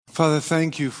Father,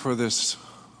 thank you for this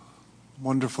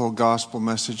wonderful gospel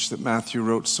message that Matthew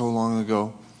wrote so long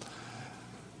ago.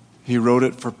 He wrote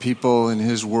it for people in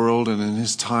his world and in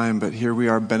his time, but here we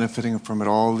are benefiting from it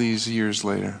all these years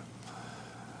later.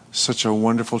 Such a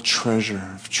wonderful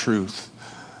treasure of truth,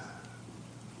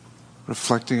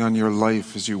 reflecting on your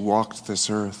life as you walked this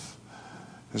earth,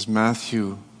 as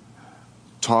Matthew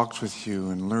talked with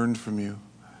you and learned from you.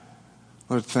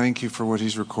 Lord, thank you for what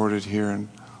he's recorded here, and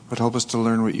Lord, help us to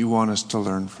learn what you want us to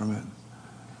learn from it.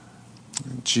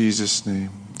 In Jesus' name,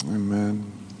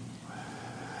 amen.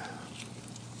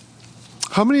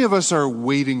 How many of us are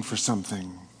waiting for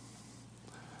something?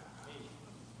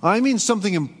 I mean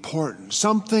something important,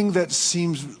 something that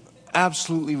seems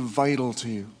absolutely vital to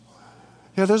you.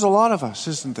 Yeah, there's a lot of us,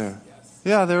 isn't there?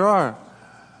 Yeah, there are.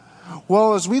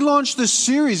 Well, as we launch this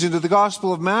series into the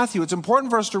Gospel of Matthew, it's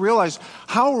important for us to realize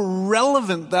how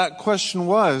relevant that question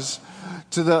was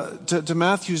to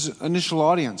Matthew's initial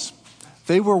audience.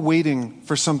 They were waiting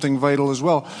for something vital as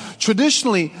well.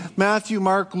 Traditionally, Matthew,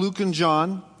 Mark, Luke, and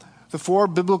John, the four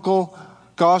biblical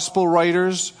gospel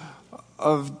writers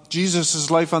of Jesus'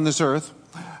 life on this earth,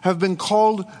 have been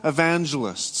called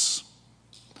evangelists.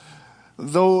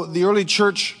 Though the early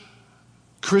church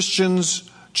Christians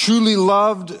truly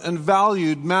loved and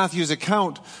valued Matthew's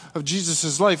account of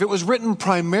Jesus' life, it was written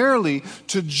primarily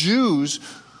to Jews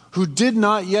who did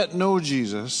not yet know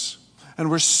Jesus and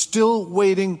were still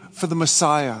waiting for the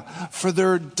Messiah, for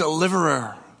their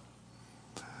deliverer.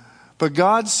 But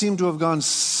God seemed to have gone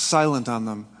silent on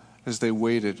them as they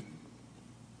waited.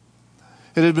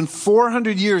 It had been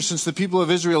 400 years since the people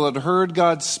of Israel had heard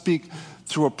God speak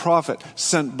through a prophet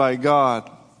sent by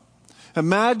God.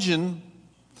 Imagine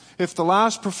if the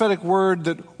last prophetic word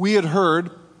that we had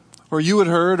heard, or you had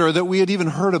heard, or that we had even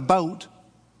heard about,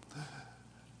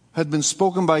 had been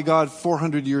spoken by God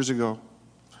 400 years ago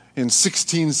in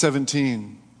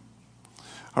 1617,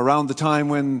 around the time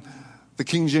when the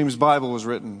King James Bible was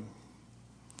written,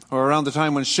 or around the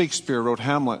time when Shakespeare wrote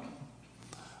Hamlet,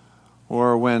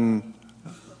 or when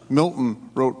Milton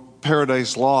wrote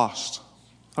Paradise Lost,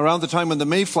 around the time when the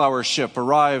Mayflower ship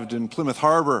arrived in Plymouth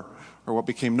Harbor, or what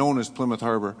became known as Plymouth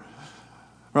Harbor,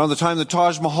 around the time the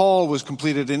Taj Mahal was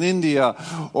completed in India,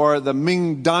 or the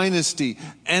Ming Dynasty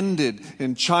ended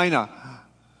in China.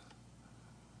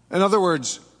 In other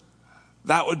words,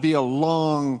 that would be a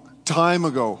long time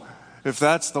ago if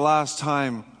that's the last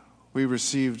time we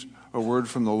received a word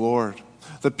from the Lord.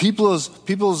 The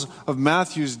peoples of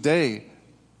Matthew's day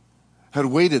had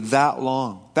waited that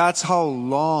long. That's how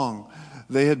long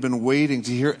they had been waiting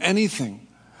to hear anything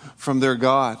from their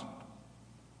God.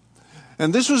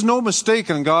 And this was no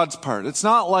mistake on God's part. It's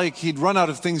not like he'd run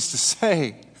out of things to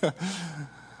say.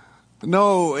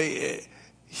 No,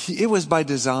 it was by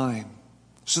design,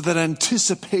 so that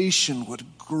anticipation would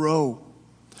grow.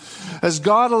 As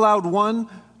God allowed one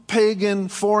pagan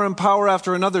foreign power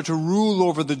after another to rule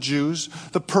over the Jews,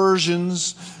 the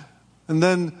Persians, and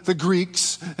then the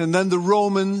Greeks, and then the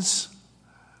Romans,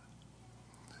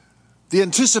 the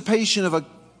anticipation of a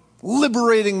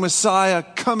liberating Messiah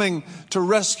coming to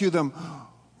rescue them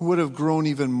would have grown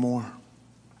even more.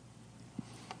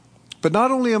 But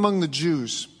not only among the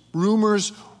Jews,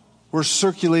 rumors were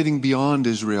circulating beyond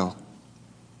Israel.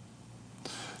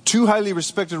 Two highly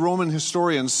respected Roman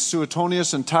historians,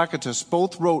 Suetonius and Tacitus,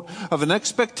 both wrote of an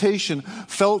expectation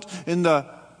felt in the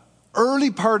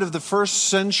early part of the first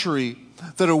century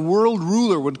that a world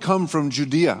ruler would come from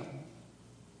Judea.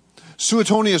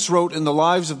 Suetonius wrote in the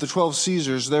Lives of the 12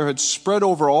 Caesars, there had spread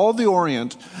over all the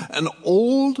Orient an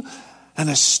old and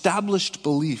established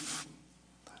belief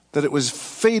that it was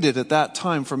fated at that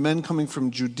time for men coming from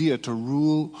Judea to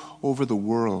rule over the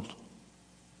world.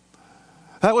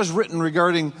 That was written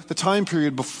regarding the time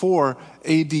period before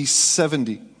AD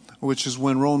 70, which is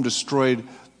when Rome destroyed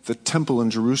the temple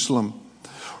in Jerusalem.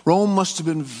 Rome must have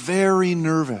been very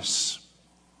nervous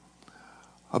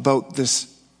about this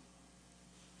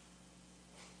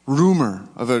rumor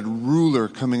of a ruler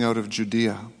coming out of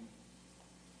Judea.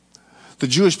 The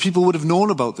Jewish people would have known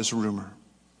about this rumor,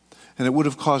 and it would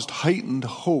have caused heightened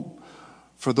hope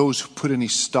for those who put any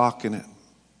stock in it.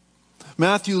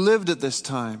 Matthew lived at this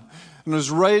time and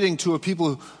was writing to a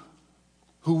people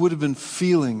who would have been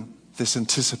feeling this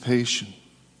anticipation.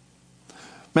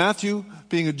 Matthew,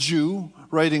 being a Jew,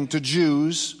 writing to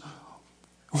Jews,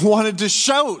 wanted to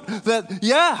shout that,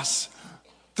 yes,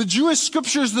 the Jewish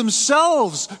scriptures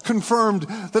themselves confirmed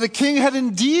that a king had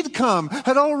indeed come,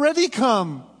 had already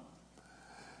come.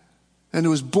 And it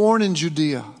was born in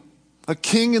Judea, a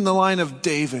king in the line of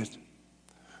David,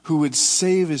 who would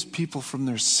save his people from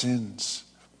their sins.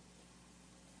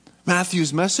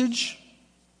 Matthew's message?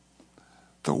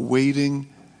 The waiting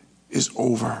is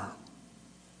over.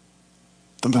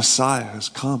 The Messiah has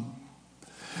come.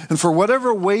 And for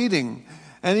whatever waiting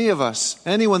any of us,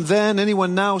 anyone then,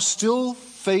 anyone now, still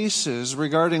faces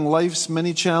regarding life's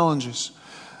many challenges,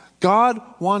 God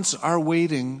wants our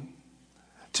waiting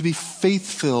to be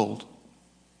faith-filled,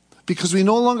 because we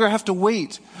no longer have to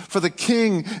wait for the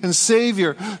King and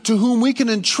Savior to whom we can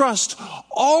entrust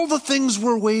all the things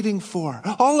we're waiting for.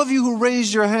 All of you who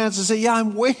raised your hands and say, yeah,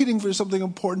 I'm waiting for something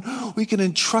important, we can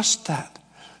entrust that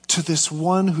to this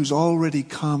one who's already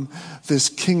come, this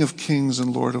King of Kings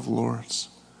and Lord of Lords.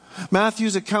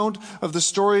 Matthew's account of the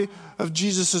story of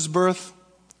Jesus' birth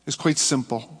is quite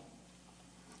simple.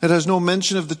 It has no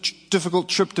mention of the difficult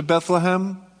trip to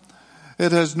Bethlehem.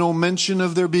 It has no mention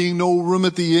of there being no room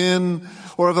at the inn,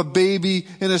 or of a baby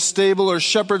in a stable, or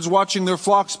shepherds watching their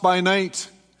flocks by night.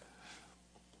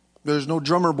 There's no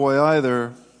drummer boy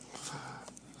either.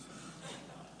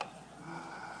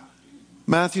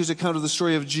 Matthew's account of the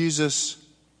story of Jesus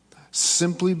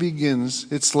simply begins,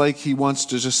 it's like he wants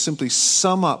to just simply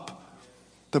sum up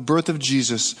the birth of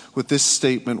Jesus with this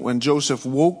statement: when Joseph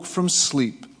woke from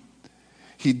sleep,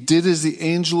 he did as the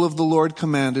angel of the Lord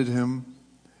commanded him.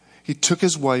 He took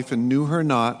his wife and knew her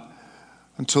not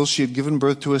until she had given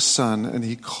birth to a son, and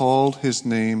he called his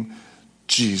name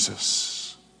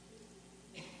Jesus.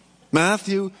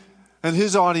 Matthew and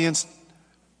his audience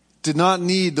did not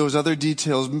need those other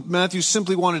details. Matthew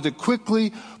simply wanted to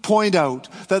quickly point out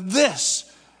that this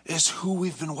is who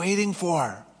we've been waiting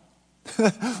for.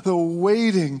 The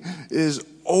waiting is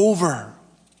over.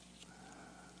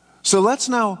 So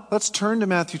let's turn to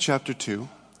Matthew chapter 2,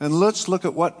 and let's look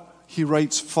at what he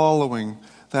writes following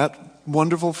that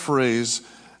wonderful phrase,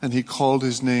 and he called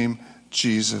his name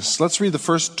Jesus. Let's read the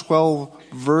first 12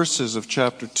 verses of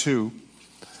chapter 2,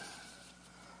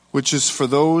 which is for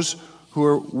those who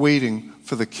are waiting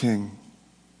for the King.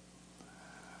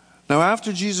 Now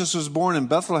after Jesus was born in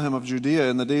Bethlehem of Judea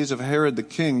in the days of Herod the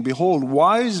king, behold,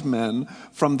 wise men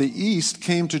from the east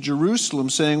came to Jerusalem,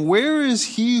 saying, where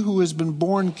is he who has been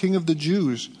born King of the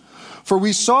Jews? For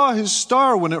we saw his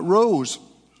star when it rose,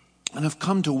 and have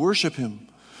come to worship him.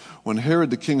 When Herod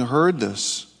the king heard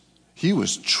this, he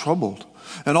was troubled,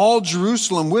 and all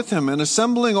Jerusalem with him, and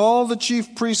assembling all the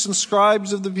chief priests and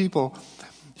scribes of the people,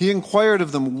 he inquired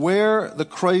of them where the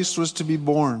Christ was to be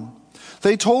born.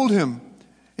 They told him,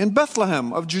 in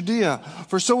Bethlehem of Judea,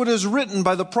 for so it is written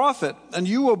by the prophet, and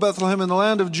you, O Bethlehem, in the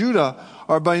land of Judah,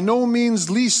 are by no means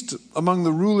least among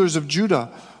the rulers of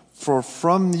Judah, for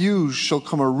from you shall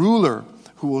come a ruler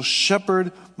who will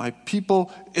shepherd my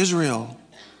people Israel.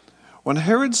 Then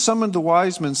Herod summoned the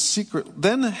wise men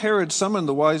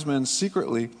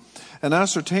secretly and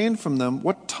ascertained from them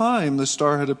what time the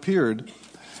star had appeared.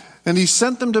 And he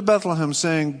sent them to Bethlehem,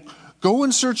 saying, go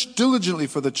and search diligently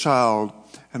for the child,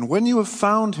 and when you have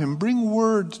found him, bring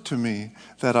word to me,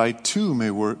 that I too may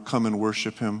come and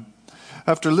worship him.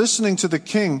 After listening to the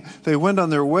king, they went on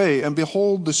their way, and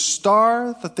behold, the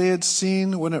star that they had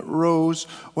seen when it rose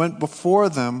went before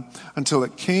them until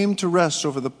it came to rest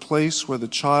over the place where the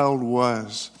child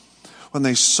was. When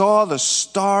they saw the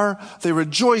star, they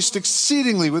rejoiced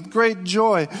exceedingly with great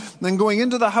joy. And then going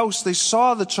into the house, they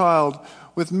saw the child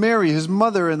with Mary, his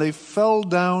mother, and they fell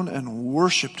down and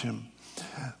worshipped him.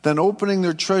 Then opening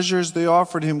their treasures, they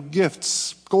offered him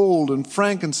gifts, gold and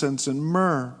frankincense and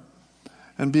myrrh.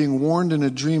 And being warned in a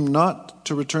dream not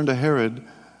to return to Herod,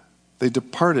 they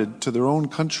departed to their own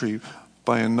country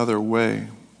by another way.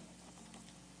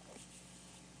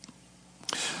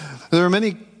 There are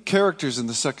many characters in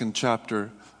the second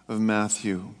chapter of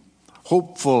Matthew.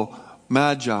 Hopeful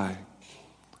magi,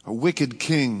 a wicked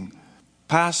king,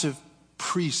 passive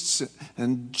priests,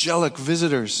 angelic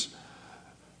visitors,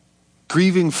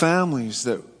 grieving families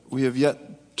that we have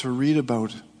yet to read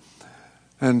about,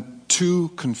 and two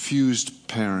confused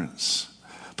parents.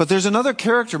 But there's another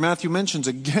character Matthew mentions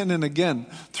again and again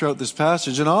throughout this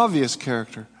passage, an obvious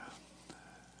character.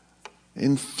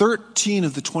 In 13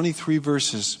 of the 23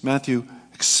 verses, Matthew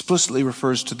explicitly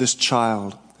refers to this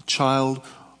child, the child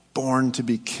born to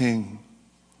be king.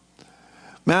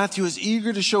 Matthew is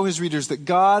eager to show his readers that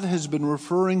God has been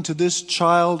referring to this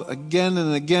child again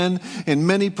and again in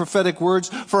many prophetic words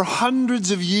for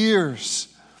hundreds of years.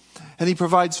 And he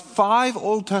provides 5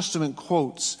 Old Testament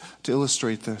quotes to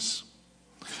illustrate this.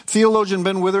 Theologian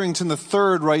Ben Witherington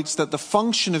III writes that the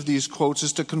function of these quotes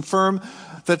is to confirm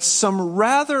that some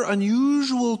rather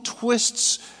unusual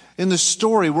twists in the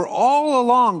story were all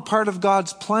along part of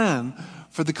God's plan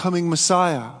for the coming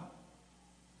Messiah.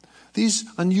 These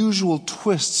unusual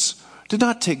twists did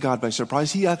not take God by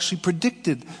surprise. He actually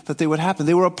predicted that they would happen.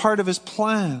 They were a part of his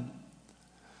plan.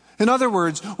 In other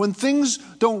words, when things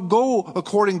don't go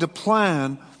according to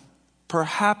plan,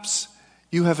 perhaps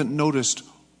you haven't noticed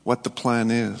what the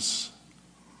plan is.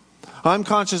 I'm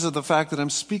conscious of the fact that I'm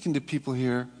speaking to people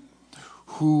here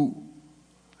who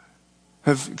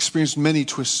have experienced many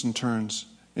twists and turns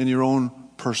in your own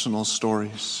personal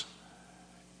stories.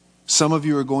 Some of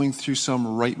you are going through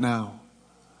some right now.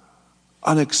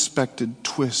 Unexpected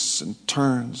twists and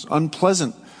turns,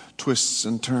 unpleasant twists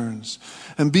and turns.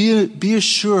 And be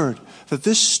assured that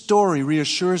this story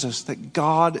reassures us that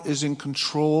God is in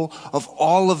control of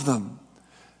all of them.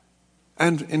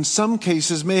 And in some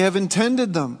cases may have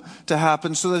intended them to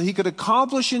happen so that he could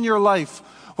accomplish in your life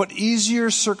what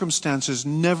easier circumstances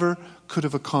never could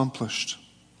have accomplished.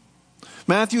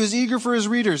 Matthew is eager for his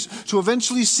readers to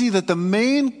eventually see that the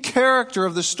main character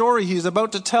of the story he is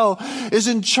about to tell is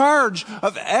in charge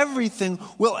of everything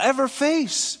we'll ever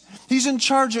face. He's in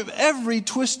charge of every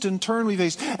twist and turn we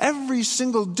face, every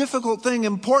single difficult thing,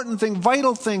 important thing,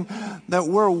 vital thing that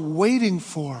we're waiting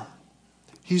for.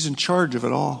 He's in charge of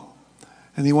it all.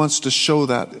 And he wants to show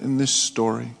that in this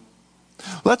story.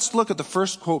 Let's look at the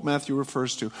first quote Matthew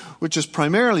refers to, which is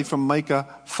primarily from Micah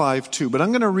 5:2. But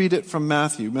I'm going to read it from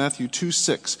Matthew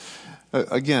 2:6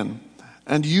 again.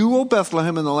 And you, O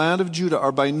Bethlehem, in the land of Judah,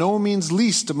 are by no means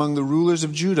least among the rulers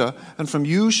of Judah, and from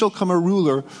you shall come a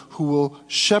ruler who will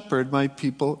shepherd my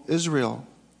people Israel.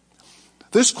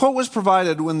 This quote was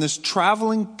provided when this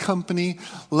traveling company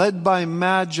led by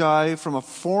Magi from a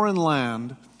foreign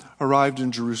land arrived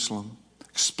in Jerusalem,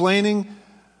 explaining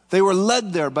they were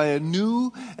led there by a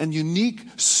new and unique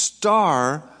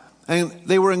star, and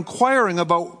they were inquiring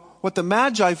about what the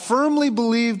Magi firmly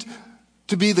believed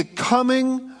to be the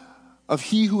coming of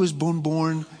he who has been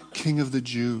born King of the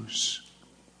Jews.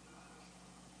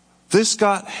 This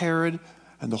got Herod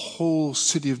and the whole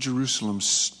city of Jerusalem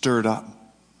stirred up.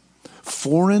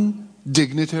 Foreign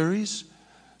dignitaries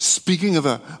speaking of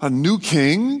a new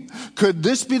king? Could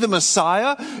this be the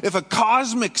Messiah? If a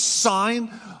cosmic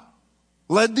sign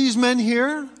led these men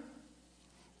here?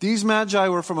 These Magi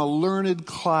were from a learned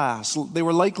class. They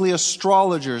were likely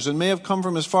astrologers and may have come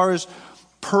from as far as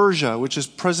Persia, which is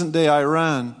present-day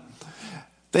Iran.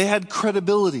 They had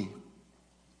credibility,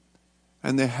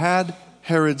 and they had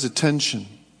Herod's attention.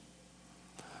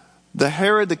 The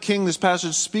Herod, the king this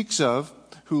passage speaks of,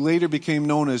 who later became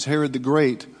known as Herod the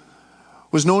Great,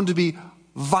 was known to be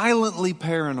violently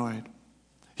paranoid.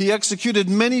 He executed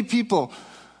many people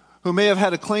who may have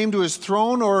had a claim to his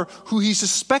throne or who he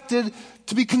suspected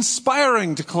to be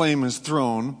conspiring to claim his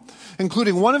throne,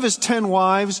 including one of his 10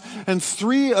 wives and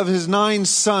 3 of his 9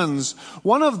 sons.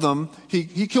 One of them,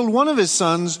 he killed one of his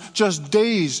sons just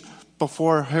days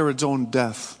before Herod's own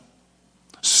death.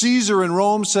 Caesar in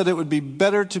Rome said it would be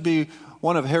better to be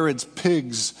one of Herod's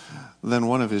pigs than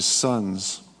one of his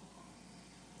sons.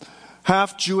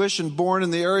 Half Jewish and born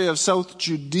in the area of South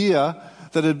Judea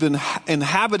that had been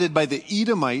inhabited by the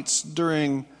Edomites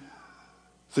during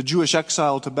the Jewish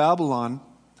exile to Babylon,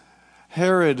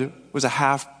 Herod was a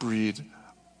half-breed,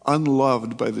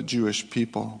 unloved by the Jewish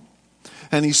people.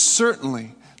 And he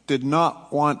certainly did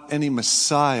not want any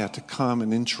Messiah to come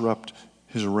and interrupt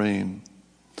his reign.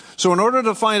 So in order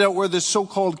to find out where this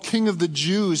so-called King of the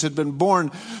Jews had been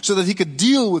born so that he could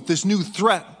deal with this new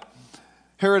threat,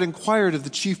 Herod inquired of the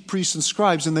chief priests and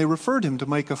scribes, and they referred him to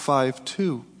Micah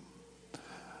 5:2.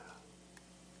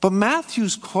 But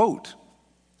Matthew's quote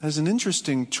has an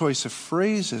interesting choice of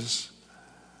phrases.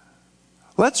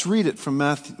 Let's read it from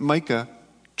Micah,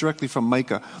 directly from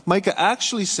Micah. Micah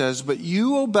actually says, "But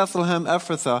you, O Bethlehem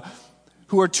Ephrathah,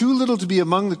 who are too little to be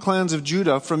among the clans of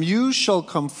Judah, from you shall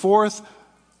come forth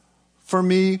for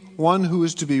me one who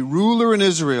is to be ruler in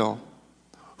Israel,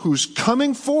 whose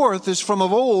coming forth is from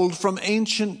of old, from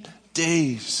ancient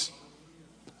days."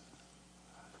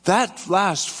 That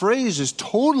last phrase is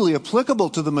totally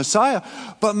applicable to the Messiah,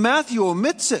 but Matthew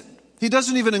omits it. He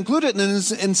doesn't even include it.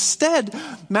 And instead,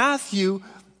 Matthew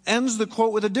ends the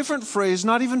quote with a different phrase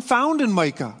not even found in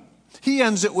Micah. He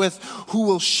ends it with, "Who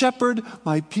will shepherd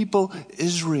my people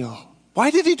Israel."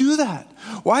 Why did he do that?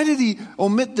 Why did he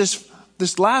omit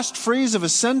this last phrase of a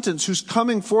sentence, "whose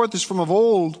coming forth is from of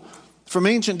old, from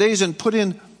ancient days," and put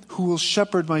in, "who will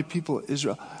shepherd my people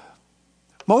Israel"?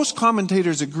 Most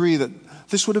commentators agree that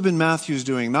this would have been Matthew's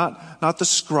doing, not the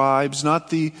scribes, not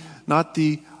the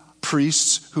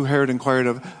priests who Herod inquired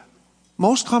of.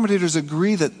 Most commentators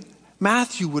agree that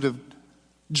Matthew would have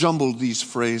jumbled these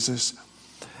phrases.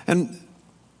 And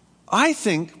I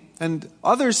think, and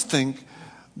others think,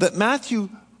 that Matthew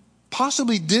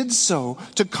possibly did so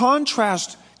to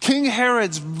contrast King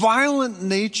Herod's violent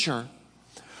nature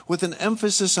with an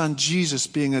emphasis on Jesus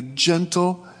being a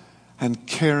gentle and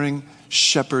caring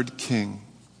shepherd king.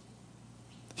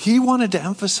 He wanted to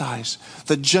emphasize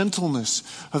the gentleness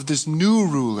of this new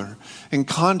ruler in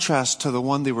contrast to the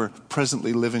one they were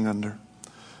presently living under.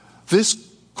 This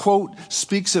quote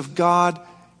speaks of God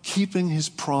keeping his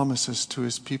promises to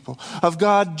his people, of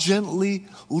God gently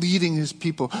leading his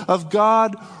people, of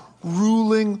God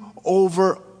ruling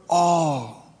over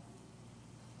all.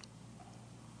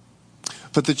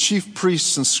 But the chief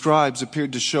priests and scribes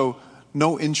appeared to show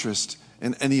no interest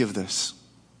in any of this.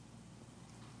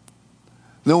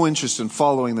 No interest in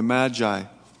following the Magi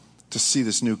to see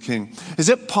this new king. Is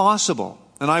it possible,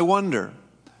 and I wonder,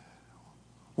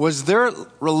 was their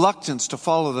reluctance to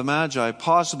follow the Magi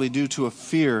possibly due to a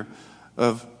fear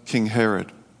of King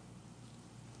Herod?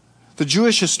 The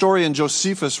Jewish historian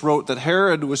Josephus wrote that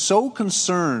Herod was so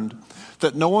concerned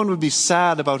that no one would be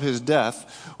sad about his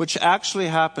death, which actually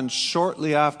happened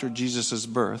shortly after Jesus'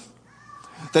 birth,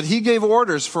 that he gave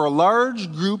orders for a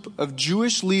large group of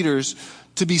Jewish leaders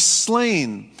to be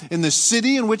slain in the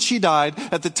city in which he died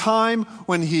at the time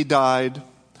when he died,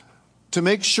 to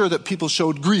make sure that people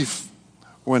showed grief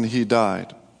when he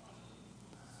died.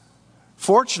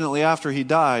 Fortunately, after he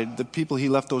died, the people he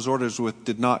left those orders with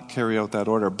did not carry out that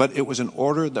order, but it was an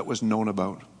order that was known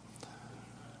about.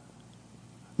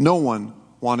 No one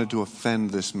wanted to offend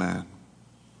this man.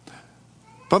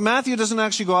 But Matthew doesn't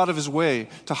actually go out of his way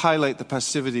to highlight the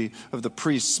passivity of the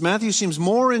priests. Matthew seems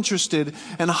more interested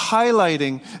in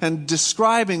highlighting and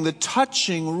describing the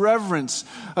touching reverence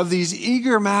of these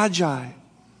eager magi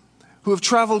who have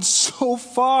traveled so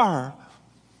far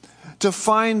to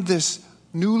find this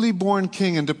newly born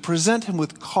king and to present him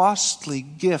with costly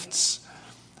gifts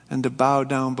and to bow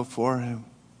down before him.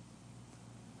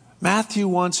 Matthew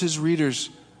wants his readers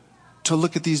to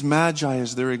look at these magi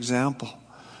as their example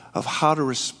of how to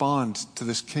respond to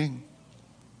this king.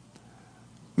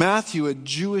 Matthew, a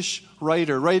Jewish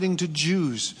writer writing to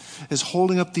Jews, is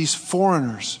holding up these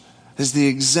foreigners as the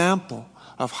example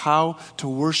of how to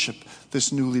worship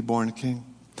this newly born king.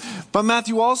 But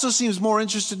Matthew also seems more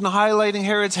interested in highlighting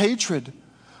Herod's hatred,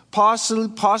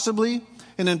 possibly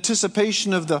in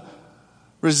anticipation of the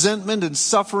resentment and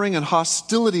suffering and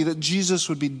hostility that Jesus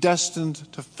would be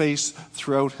destined to face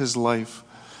throughout his life,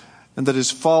 and that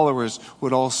his followers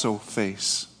would also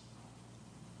face.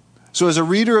 So as a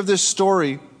reader of this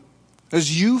story,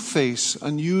 as you face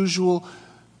unusual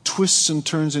twists and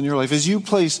turns in your life, as you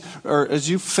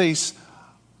face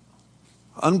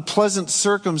unpleasant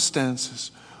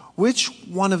circumstances, which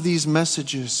one of these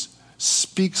messages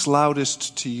speaks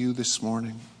loudest to you this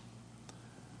morning?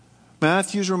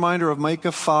 Matthew's reminder of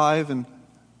Micah 5 and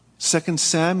 2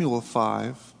 Samuel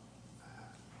 5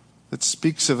 that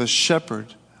speaks of a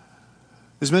shepherd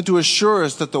is meant to assure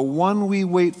us that the one we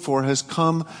wait for has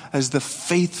come as the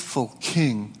faithful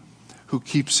king who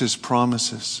keeps his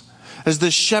promises, as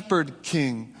the shepherd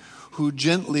king who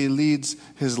gently leads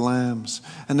his lambs,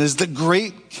 and as the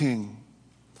great king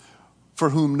for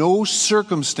whom no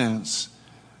circumstance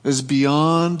is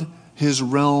beyond his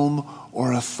realm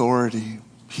or authority.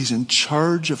 He's in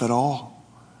charge of it all.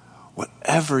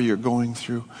 Whatever you're going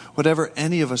through, whatever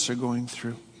any of us are going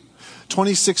through.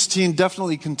 2016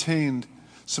 definitely contained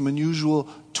some unusual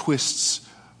twists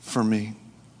for me.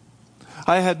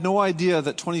 I had no idea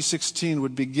that 2016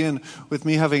 would begin with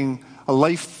me having a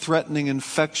life-threatening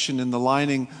infection in the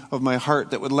lining of my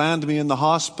heart that would land me in the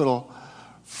hospital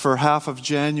for half of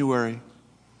January.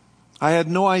 I had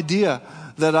no idea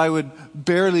that I would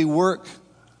barely work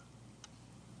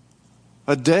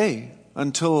a day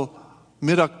until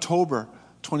mid-October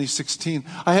 2016.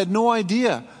 I had no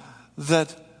idea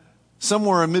that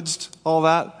somewhere amidst all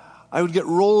that, I would get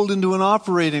rolled into an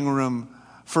operating room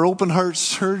for open heart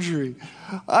surgery.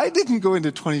 I didn't go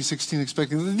into 2016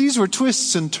 expecting that. These were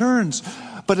twists and turns.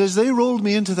 But as they rolled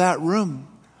me into that room,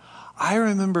 I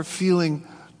remember feeling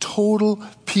total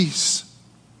peace.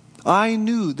 I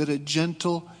knew that a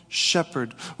gentle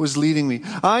shepherd was leading me.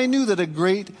 I knew that a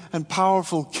great and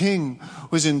powerful king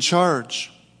was in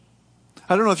charge.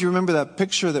 I don't know if you remember that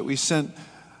picture that we sent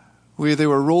where they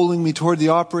were rolling me toward the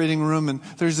operating room, and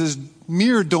there's this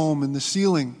mirror dome in the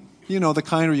ceiling. You know, the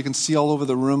kind where you can see all over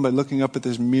the room by looking up at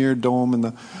this mirror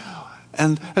dome.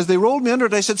 And as they rolled me under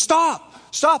it, I said, stop,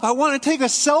 I want to take a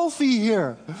selfie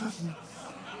here.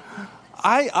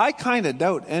 I kind of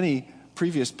doubt any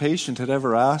previous patient had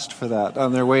ever asked for that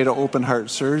on their way to open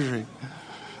heart surgery.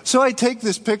 So I take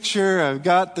this picture, I've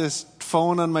got this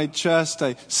phone on my chest,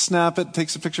 I snap it,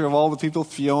 takes a picture of all the people,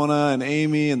 Fiona and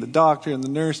Amy and the doctor and the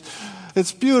nurse.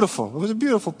 It's beautiful. It was a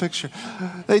beautiful picture.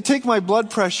 They take my blood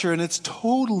pressure and it's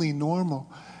totally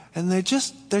normal. And they're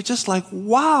just like,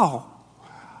 wow,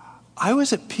 I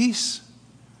was at peace.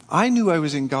 I knew I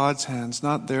was in God's hands,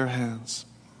 not their hands.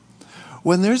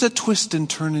 When there's a twist and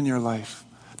turn in your life,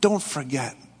 don't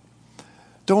forget.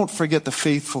 Don't forget the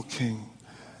faithful King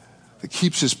that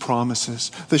keeps his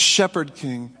promises, the shepherd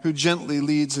king who gently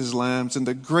leads his lambs, and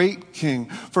the great King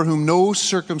for whom no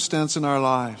circumstance in our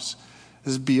lives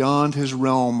is beyond his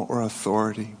realm or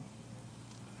authority.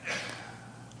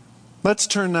 Let's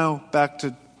turn now back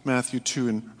to Matthew 2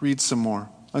 and read some more.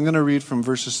 I'm going to read from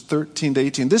verses 13 to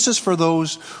 18. This is for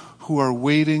those who are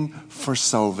waiting for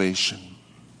salvation.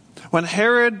 Then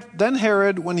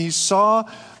Herod, when he saw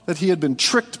that he had been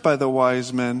tricked by the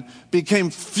wise men,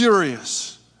 became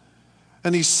furious.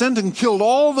 And he sent and killed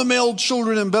all the male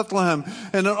children in Bethlehem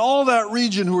and in all that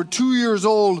region who were 2 years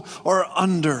old or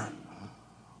under,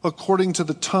 according to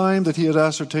the time that he had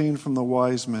ascertained from the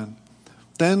wise men.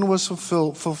 Then was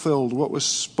fulfilled what was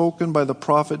spoken by the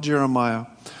prophet Jeremiah.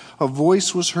 A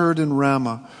voice was heard in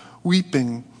Ramah,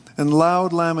 weeping and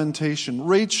loud lamentation,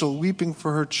 Rachel weeping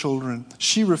for her children.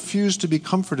 She refused to be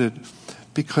comforted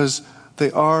because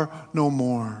they are no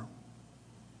more.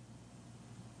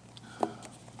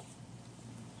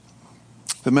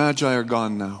 The Magi are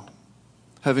gone now,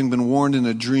 having been warned in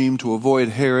a dream to avoid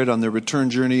Herod on their return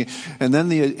journey. And then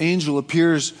the angel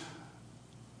appears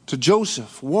to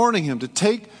Joseph, warning him to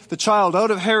take the child out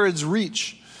of Herod's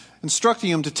reach, instructing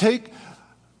him to take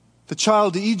the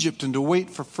child to Egypt and to wait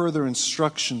for further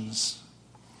instructions.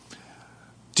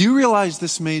 Do you realize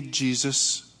this made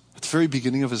Jesus, at the very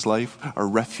beginning of his life, a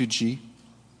refugee?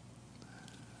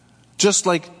 Just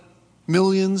like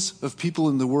millions of people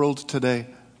in the world today,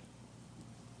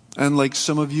 and like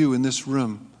some of you in this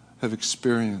room have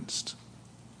experienced.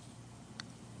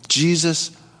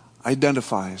 Jesus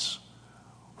identifies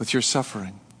with your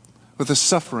suffering, with the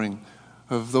suffering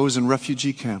of those in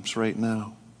refugee camps right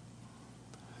now.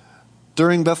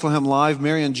 During Bethlehem Live,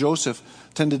 Mary and Joseph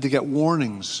tended to get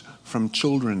warnings from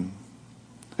children.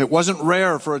 It wasn't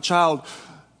rare for a child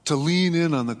to lean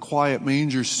in on the quiet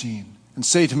manger scene and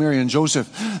say to Mary and Joseph,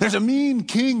 "There's a mean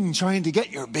king trying to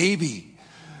get your baby."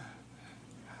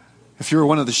 If you were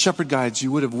one of the shepherd guides,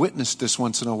 you would have witnessed this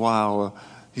once in a while,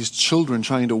 these children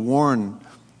trying to warn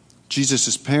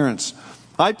Jesus' parents.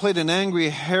 I played an angry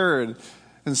Herod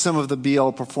in some of the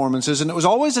BL performances, and it was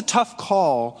always a tough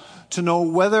call to know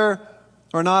whether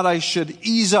or not I should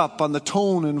ease up on the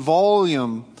tone and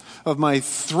volume of my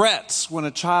threats when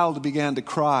a child began to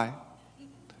cry.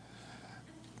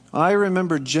 I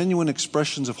remember genuine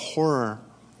expressions of horror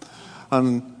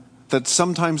that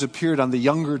sometimes appeared on the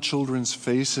younger children's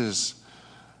faces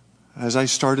as I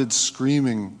started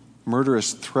screaming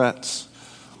murderous threats.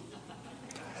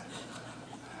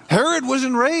 Herod was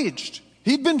enraged.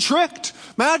 He'd been tricked.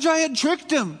 Magi had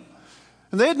tricked him.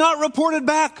 And they had not reported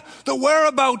back the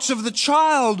whereabouts of the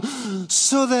child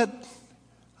so that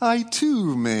I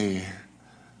too may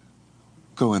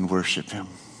go and worship him.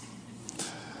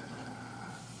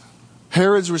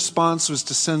 Herod's response was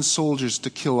to send soldiers to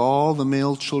kill all the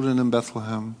male children in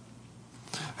Bethlehem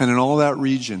and in all that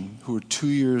region who were 2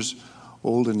 years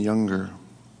old and younger.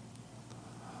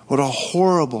 What a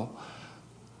horrible,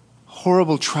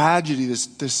 horrible tragedy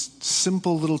this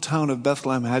simple little town of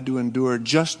Bethlehem had to endure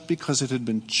just because it had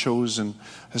been chosen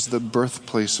as the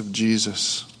birthplace of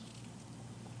Jesus.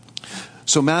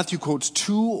 So Matthew quotes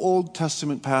 2 Old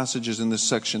Testament passages in this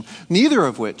section, neither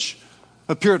of which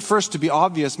appear at first to be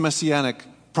obvious messianic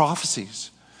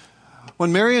prophecies.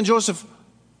 When Mary and Joseph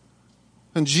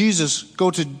and Jesus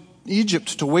go to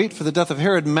Egypt to wait for the death of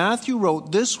Herod, Matthew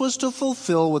wrote, "This was to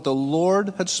fulfill what the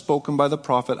Lord had spoken by the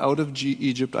prophet, 'Out of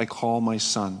Egypt I call my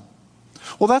son.'"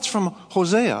 Well, that's from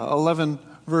Hosea 11,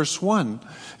 verse 1.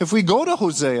 If we go to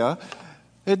Hosea,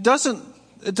 it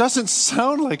doesn't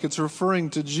sound like it's referring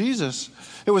to Jesus.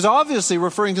 It was obviously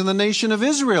referring to the nation of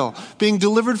Israel being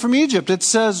delivered from Egypt. It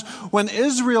says, "When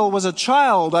Israel was a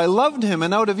child, I loved him,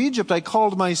 and out of Egypt I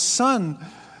called my son."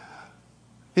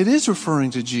 It is referring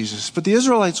to Jesus, but the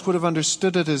Israelites would have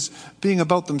understood it as being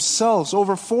about themselves.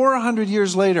 Over 400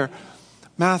 years later,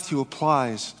 Matthew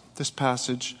applies this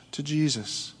passage to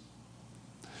Jesus.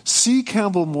 C.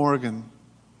 Campbell Morgan,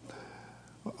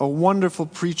 a wonderful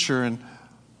preacher and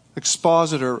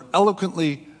expositor,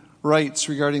 eloquently writes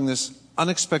regarding this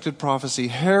unexpected prophecy.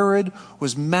 Herod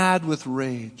was mad with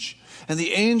rage, and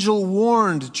the angel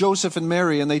warned Joseph and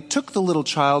Mary, and they took the little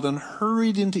child and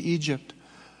hurried into Egypt.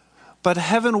 But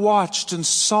heaven watched and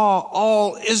saw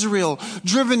all Israel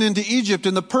driven into Egypt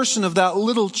in the person of that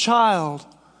little child.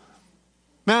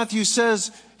 Matthew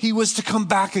says he was to come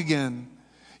back again.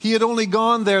 He had only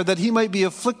gone there that he might be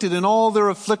afflicted in all their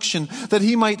affliction, that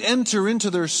he might enter into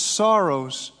their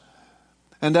sorrows.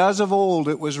 And as of old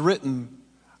it was written,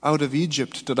 out of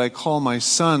Egypt did I call my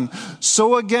son.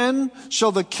 So again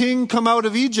shall the king come out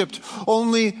of Egypt,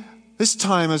 only this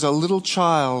time as a little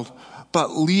child,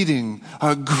 but leading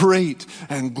a great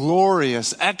and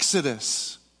glorious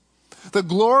exodus. The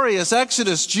glorious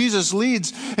exodus Jesus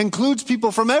leads includes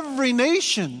people from every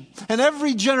nation and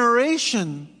every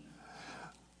generation,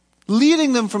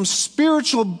 leading them from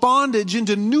spiritual bondage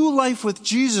into new life with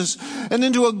Jesus and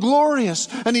into a glorious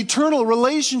and eternal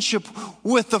relationship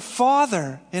with the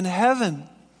Father in heaven.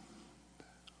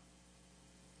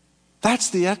 That's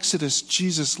the exodus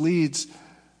Jesus leads,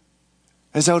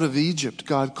 as out of Egypt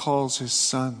God calls his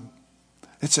son.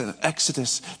 It's an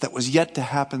exodus that was yet to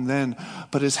happen then,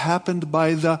 but has happened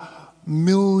by the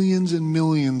millions and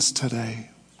millions today.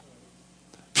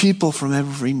 People from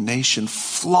every nation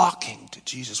flocking to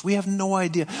Jesus. We have no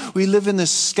idea. We live in this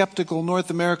skeptical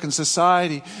North American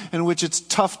society in which it's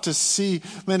tough to see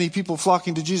many people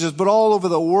flocking to Jesus, but all over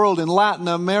the world, in Latin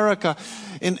America,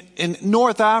 in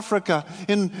North Africa,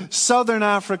 in Southern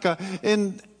Africa,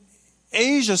 in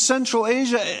Asia, Central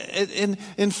Asia, in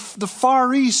the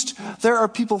Far East, there are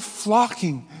people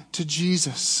flocking to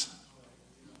Jesus.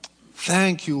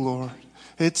 Thank you, Lord.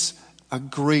 It's a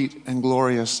great and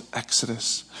glorious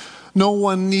exodus. No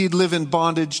one need live in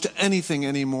bondage to anything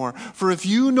anymore. For if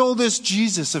you know this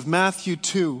Jesus of Matthew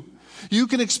 2, you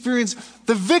can experience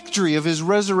the victory of his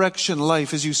resurrection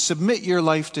life as you submit your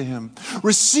life to him,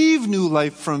 receive new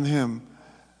life from him,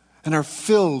 and are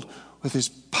filled with his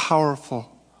powerful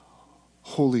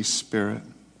Holy Spirit.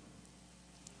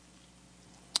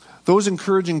 Those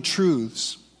encouraging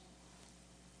truths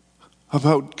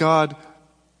about God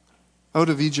out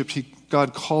of Egypt,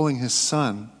 God calling his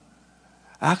son,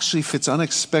 actually fits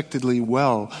unexpectedly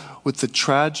well with the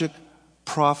tragic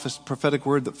prophetic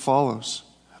word that follows.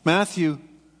 Matthew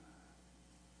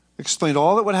explained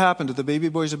all that would happen to the baby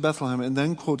boys of Bethlehem and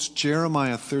then quotes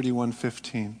Jeremiah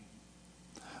 31:15.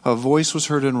 A voice was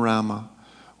heard in Ramah,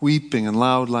 weeping and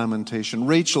loud lamentation.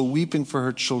 Rachel weeping for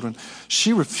her children.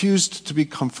 She refused to be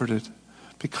comforted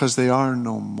because they are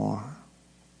no more.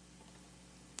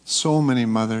 So many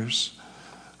mothers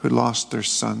who lost their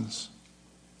sons.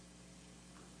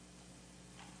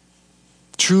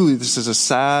 Truly, this is a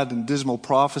sad and dismal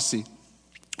prophecy.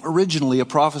 Originally, a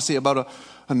prophecy about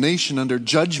a nation under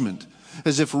judgment,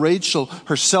 as if Rachel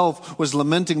herself was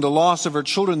lamenting the loss of her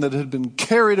children that had been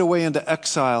carried away into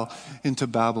exile into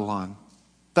Babylon.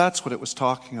 That's what it was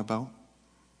talking about.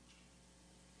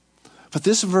 But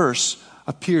this verse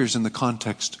appears in the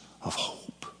context of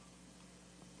hope.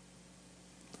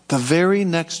 The very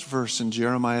next verse in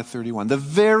Jeremiah 31, the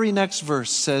very next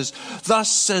verse says, "Thus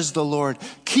says the Lord,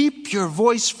 keep your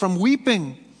voice from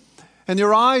weeping and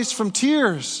your eyes from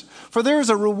tears, for there is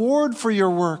a reward for your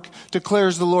work,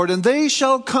 declares the Lord, and they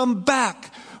shall come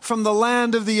back from the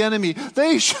land of the enemy."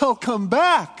 They shall come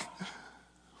back.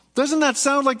 Doesn't that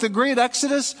sound like the great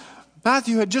exodus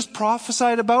Matthew had just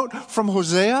prophesied about from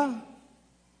Hosea?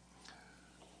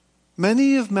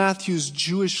 Many of Matthew's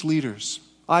Jewish leaders,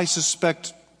 I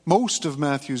suspect most of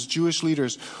Matthew's Jewish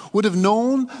leaders, would have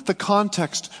known the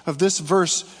context of this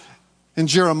verse in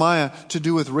Jeremiah to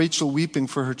do with Rachel weeping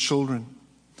for her children.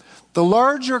 The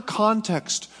larger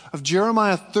context of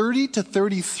Jeremiah 30 to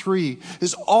 33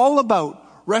 is all about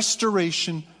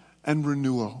restoration and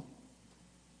renewal.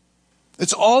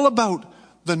 It's all about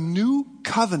the new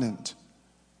covenant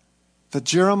that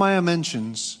Jeremiah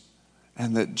mentions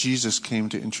and that Jesus came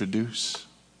to introduce.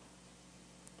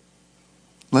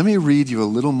 Let me read you a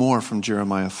little more from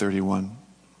Jeremiah 31.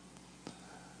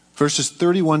 Verses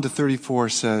 31 to 34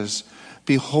 says,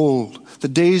 "Behold, the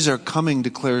days are coming,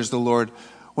 declares the Lord,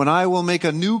 when I will make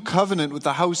a new covenant with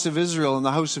the house of Israel and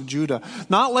the house of Judah,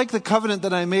 not like the covenant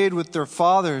that I made with their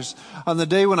fathers on the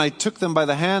day when I took them by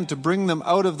the hand to bring them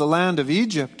out of the land of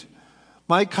Egypt.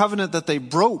 My covenant that they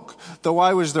broke, though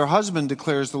I was their husband,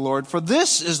 declares the Lord. For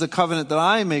this is the covenant that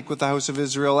I make with the house of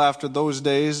Israel after those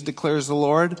days, declares the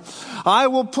Lord. I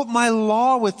will put my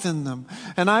law within them,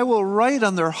 and I will write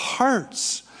on their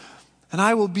hearts, and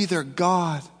I will be their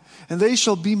God, and they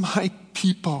shall be my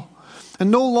people. And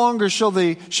no longer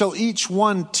shall each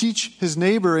one teach his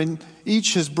neighbor and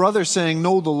each his brother, saying,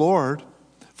 Know the Lord.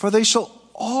 For they shall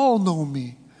all know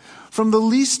me, from the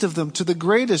least of them to the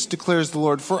greatest, declares the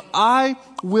Lord. For I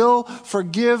will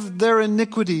forgive their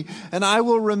iniquity, and I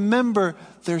will remember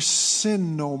their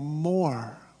sin no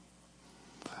more."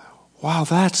 Wow,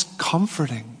 that's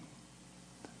comforting,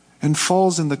 and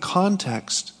falls in the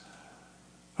context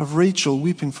of Rachel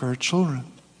weeping for her children.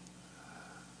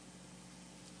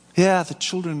 Yeah, the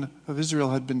children of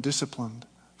Israel had been disciplined.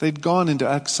 They'd gone into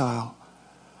exile.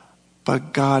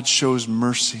 But God shows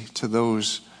mercy to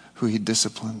those who he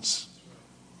disciplines.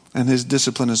 And his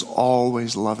discipline is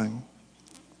always loving.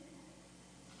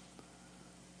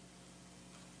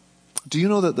 Do you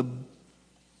know that the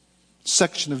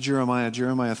section of Jeremiah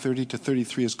 30 to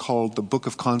 33, is called the Book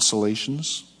of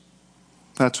Consolations?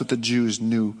 That's what the Jews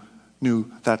knew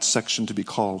that section to be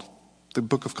called, the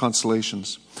Book of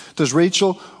Consolations. Does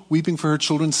Rachel weeping for her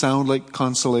children sound like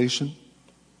consolation?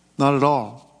 Not at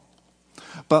all.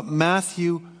 But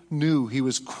Matthew knew he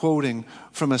was quoting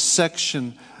from a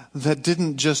section that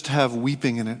didn't just have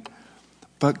weeping in it,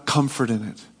 but comfort in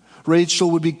it. Rachel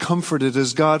would be comforted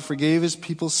as God forgave his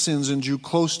people's sins and drew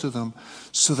close to them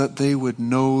so that they would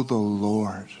know the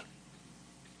Lord.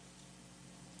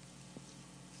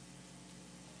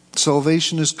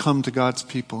 Salvation has come to God's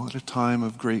people at a time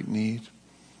of great need.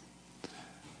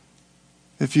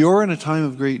 If you're in a time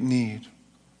of great need,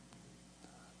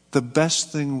 the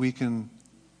best thing we can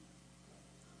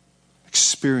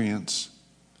experience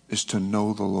is to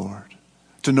know the Lord,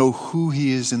 to know who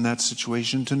he is in that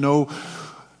situation, to know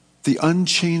the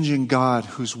unchanging God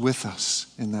who's with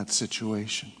us in that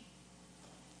situation.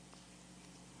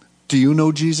 Do you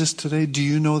know Jesus today? Do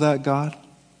you know that God?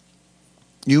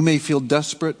 You may feel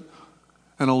desperate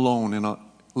and alone in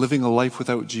living a life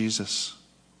without Jesus.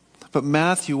 But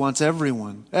Matthew wants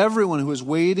everyone who is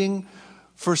waiting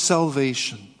for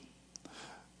salvation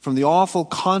from the awful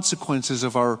consequences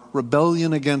of our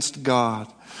rebellion against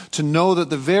God, to know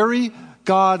that the very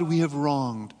God we have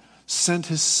wronged sent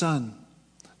his Son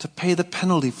to pay the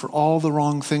penalty for all the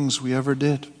wrong things we ever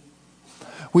did.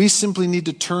 We simply need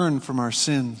to turn from our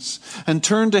sins and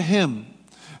turn to him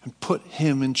and put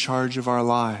him in charge of our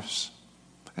lives.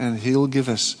 And he'll give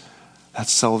us that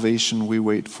salvation we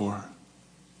wait for.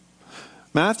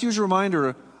 Matthew's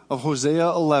reminder of Hosea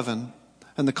 11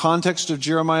 and the context of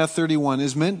Jeremiah 31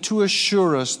 is meant to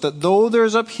assure us that though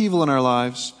there's upheaval in our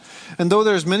lives, and though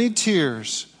there's many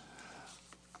tears,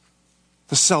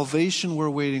 the salvation we're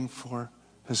waiting for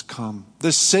has come.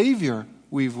 The Savior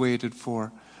we've waited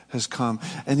for has come.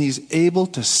 And he's able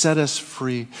to set us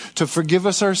free, to forgive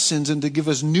us our sins, and to give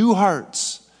us new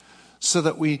hearts so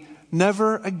that we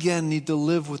never again need to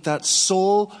live with that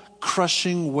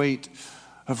soul-crushing weight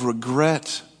of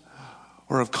regret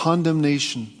or of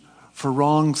condemnation for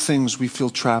wrong things we feel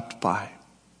trapped by.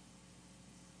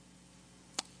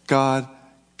 God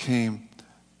came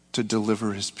to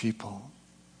deliver his people,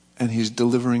 and he's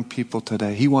delivering people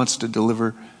today. He wants to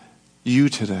deliver you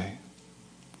today.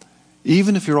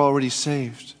 Even if you're already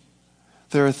saved,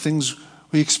 there are things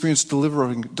we experience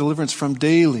deliverance from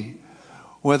daily,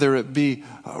 whether it be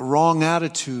a wrong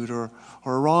attitude or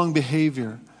a wrong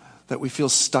behavior that we feel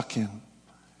stuck in.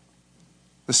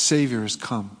 The Savior has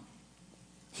come.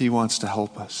 He wants to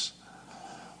help us.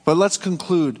 But let's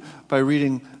conclude by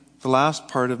reading the last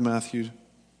part of Matthew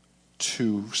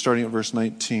 2, starting at verse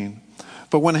 19.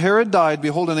 But when Herod died,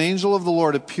 behold, an angel of the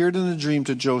Lord appeared in a dream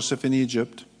to Joseph in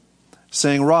Egypt,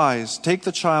 saying, Rise, take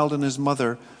the child and his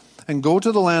mother, and go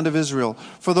to the land of Israel,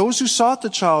 for those who sought the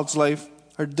child's life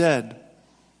are dead.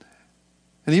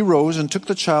 And he rose and took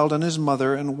the child and his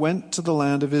mother and went to the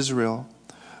land of Israel.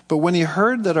 But when he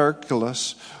heard that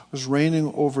Archelaus was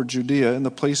reigning over Judea in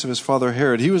the place of his father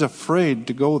Herod, he was afraid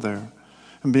to go there.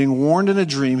 And being warned in a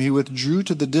dream, he withdrew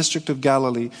to the district of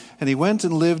Galilee, and he went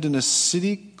and lived in a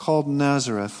city called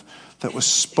Nazareth, that was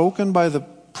spoken by the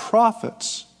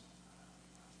prophets,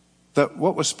 that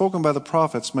what was spoken by the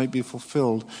prophets might be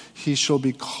fulfilled. He shall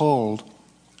be called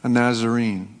a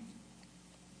Nazarene.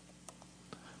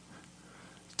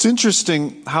 It's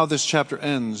interesting how this chapter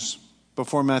ends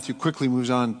before Matthew quickly moves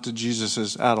on to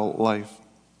Jesus' adult life.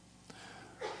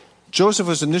 Joseph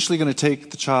was initially going to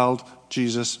take the child,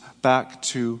 Jesus, back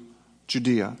to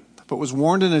Judea, but was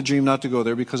warned in a dream not to go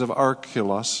there because of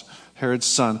Archelaus, Herod's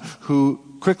son, who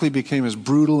quickly became as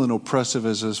brutal and oppressive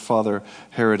as his father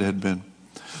Herod had been.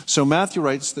 So Matthew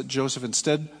writes that Joseph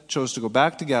instead chose to go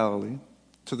back to Galilee,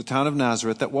 to the town of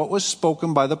Nazareth, that what was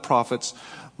spoken by the prophets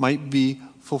might be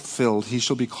fulfilled. He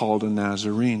shall be called a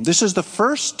Nazarene. This is the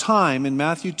first time in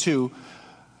Matthew 2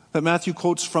 that Matthew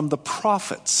quotes from the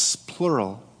prophets,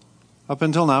 plural. Up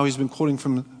until now, he's been quoting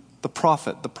from the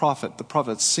prophet,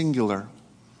 singular.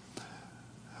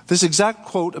 This exact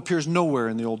quote appears nowhere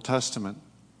in the Old Testament,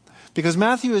 because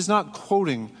Matthew is not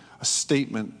quoting a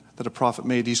statement that a prophet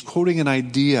made. He's quoting an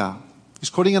idea. He's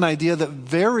quoting an idea that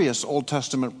various Old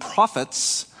Testament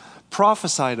prophets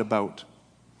prophesied about.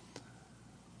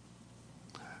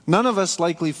 None of us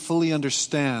likely fully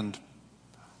understand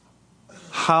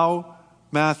how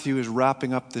Matthew is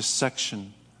wrapping up this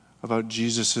section about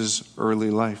Jesus'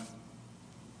 early life.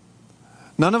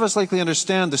 None of us likely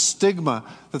understand the stigma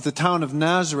that the town of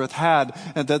Nazareth had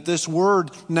and that this word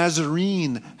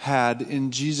Nazarene had in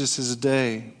Jesus'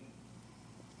 day.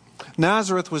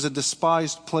 Nazareth was a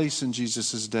despised place in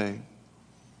Jesus' day.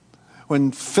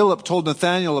 When Philip told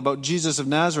Nathanael about Jesus of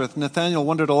Nazareth, Nathanael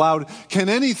wondered aloud, can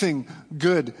anything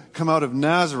good come out of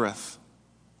Nazareth?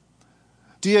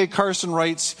 D.A. Carson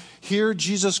writes, here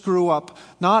Jesus grew up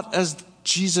not as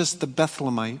Jesus the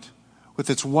Bethlehemite, with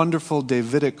its wonderful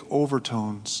Davidic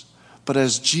overtones, but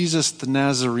as Jesus the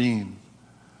Nazarene,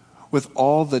 with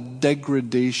all the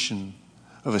degradation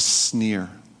of a sneer.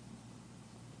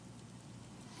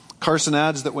 Carson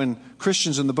adds that when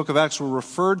Christians in the book of Acts were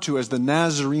referred to as the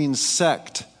Nazarene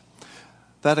sect,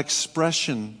 that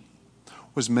expression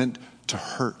was meant to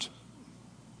hurt.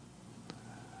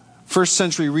 First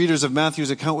century readers of Matthew's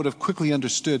account would have quickly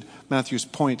understood Matthew's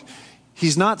point.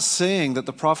 He's not saying that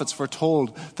the prophets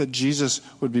foretold that Jesus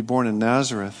would be born in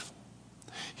Nazareth.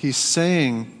 He's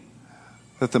saying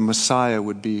that the Messiah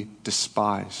would be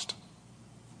despised.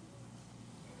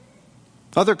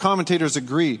 Other commentators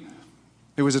agree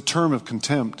it was a term of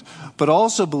contempt, but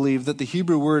also believe that the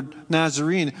Hebrew word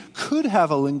Nazarene could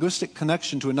have a linguistic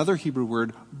connection to another Hebrew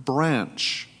word,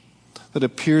 branch, that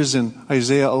appears in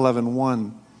Isaiah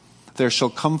 11:1. There shall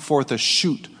come forth a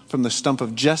shoot from the stump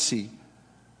of Jesse,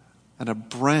 and a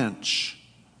branch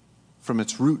from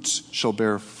its roots shall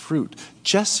bear fruit.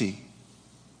 Jesse,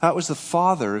 that was the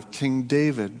father of King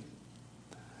David.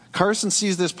 Carson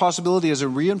sees this possibility as a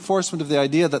reinforcement of the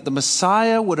idea that the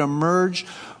Messiah would emerge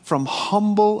from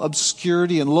humble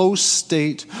obscurity and low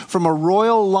state, from a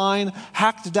royal line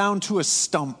hacked down to a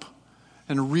stump,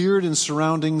 and reared in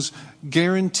surroundings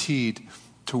guaranteed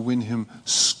to win him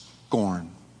scorn.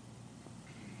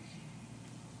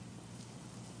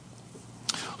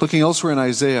 Looking elsewhere in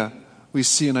Isaiah, we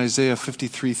see in Isaiah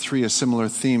 53:3 a similar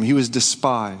theme. He was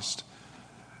despised,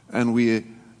 and we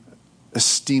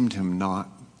esteemed him not.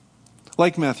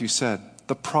 Like Matthew said,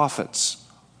 the prophets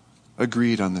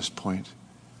agreed on this point.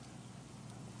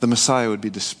 The Messiah would be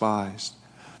despised.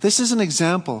 This is an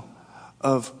example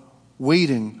of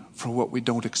waiting for what we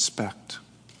don't expect.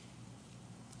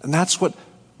 And that's what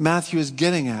Matthew is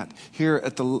getting at here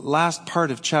at the last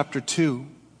part of chapter 2.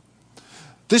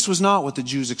 This was not what the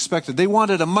Jews expected. They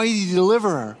wanted a mighty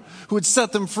deliverer who would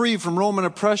set them free from Roman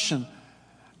oppression.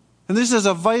 And this is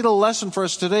a vital lesson for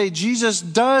us today. Jesus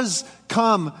does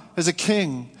come as a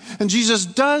king. And Jesus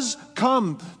does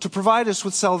come to provide us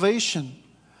with salvation.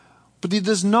 But he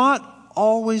does not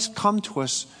always come to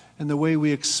us in the way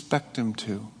we expect him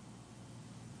to.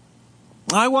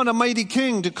 I want a mighty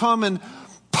king to come and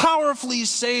powerfully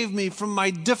save me from my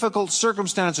difficult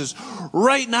circumstances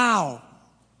right now.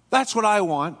 That's what I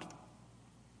want.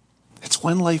 It's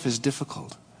when life is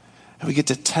difficult and we get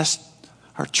to test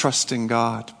our trust in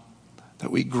God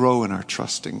that we grow in our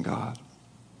trust in God.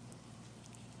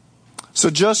 So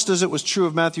just as it was true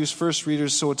of Matthew's first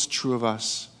readers, so it's true of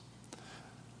us.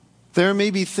 There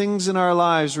may be things in our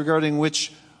lives regarding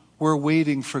which we're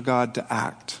waiting for God to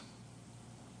act.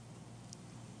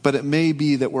 But it may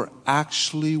be that we're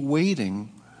actually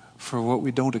waiting for what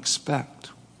we don't expect.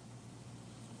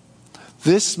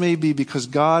 This may be because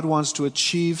God wants to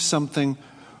achieve something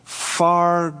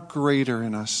far greater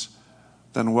in us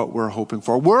than what we're hoping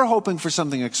for. We're hoping for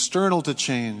something external to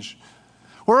change.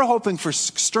 We're hoping for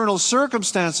external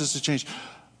circumstances to change.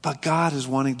 But God is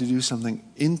wanting to do something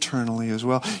internally as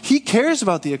well. He cares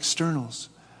about the externals.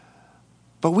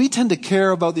 But we tend to care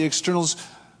about the externals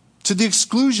to the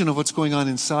exclusion of what's going on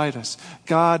inside us.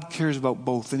 God cares about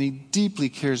both, and he deeply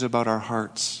cares about our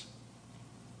hearts.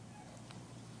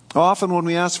 Often when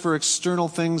we ask for external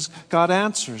things, God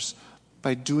answers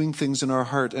by doing things in our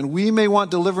heart. And we may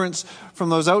want deliverance from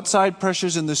those outside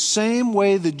pressures in the same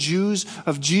way the Jews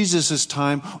of Jesus'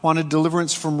 time wanted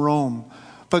deliverance from Rome.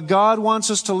 But God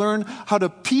wants us to learn how to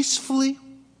peacefully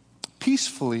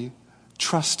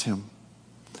trust him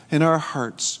in our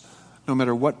hearts, no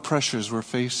matter what pressures we're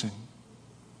facing.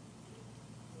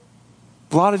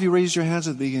 A lot of you raised your hands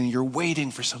at the beginning. You're waiting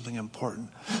for something important,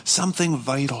 something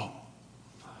vital.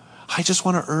 I just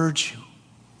want to urge you.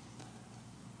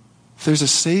 There's a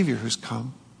Savior who's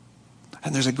come,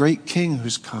 and there's a great King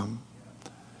who's come.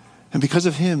 And because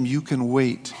of him, you can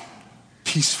wait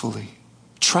peacefully,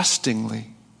 trustingly,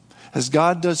 as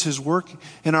God does his work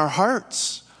in our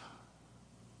hearts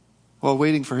while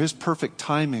waiting for his perfect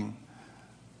timing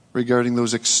regarding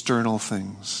those external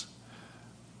things.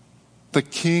 The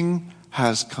King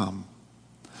has come.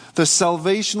 The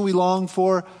salvation we long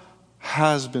for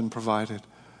has been provided.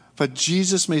 But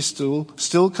Jesus may still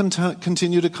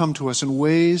continue to come to us in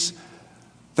ways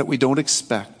that we don't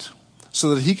expect,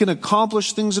 so that he can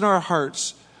accomplish things in our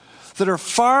hearts that are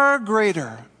far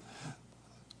greater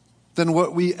than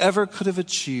what we ever could have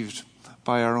achieved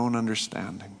by our own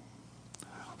understanding.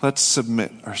 Let's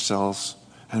submit ourselves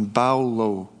and bow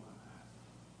low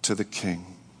to the King.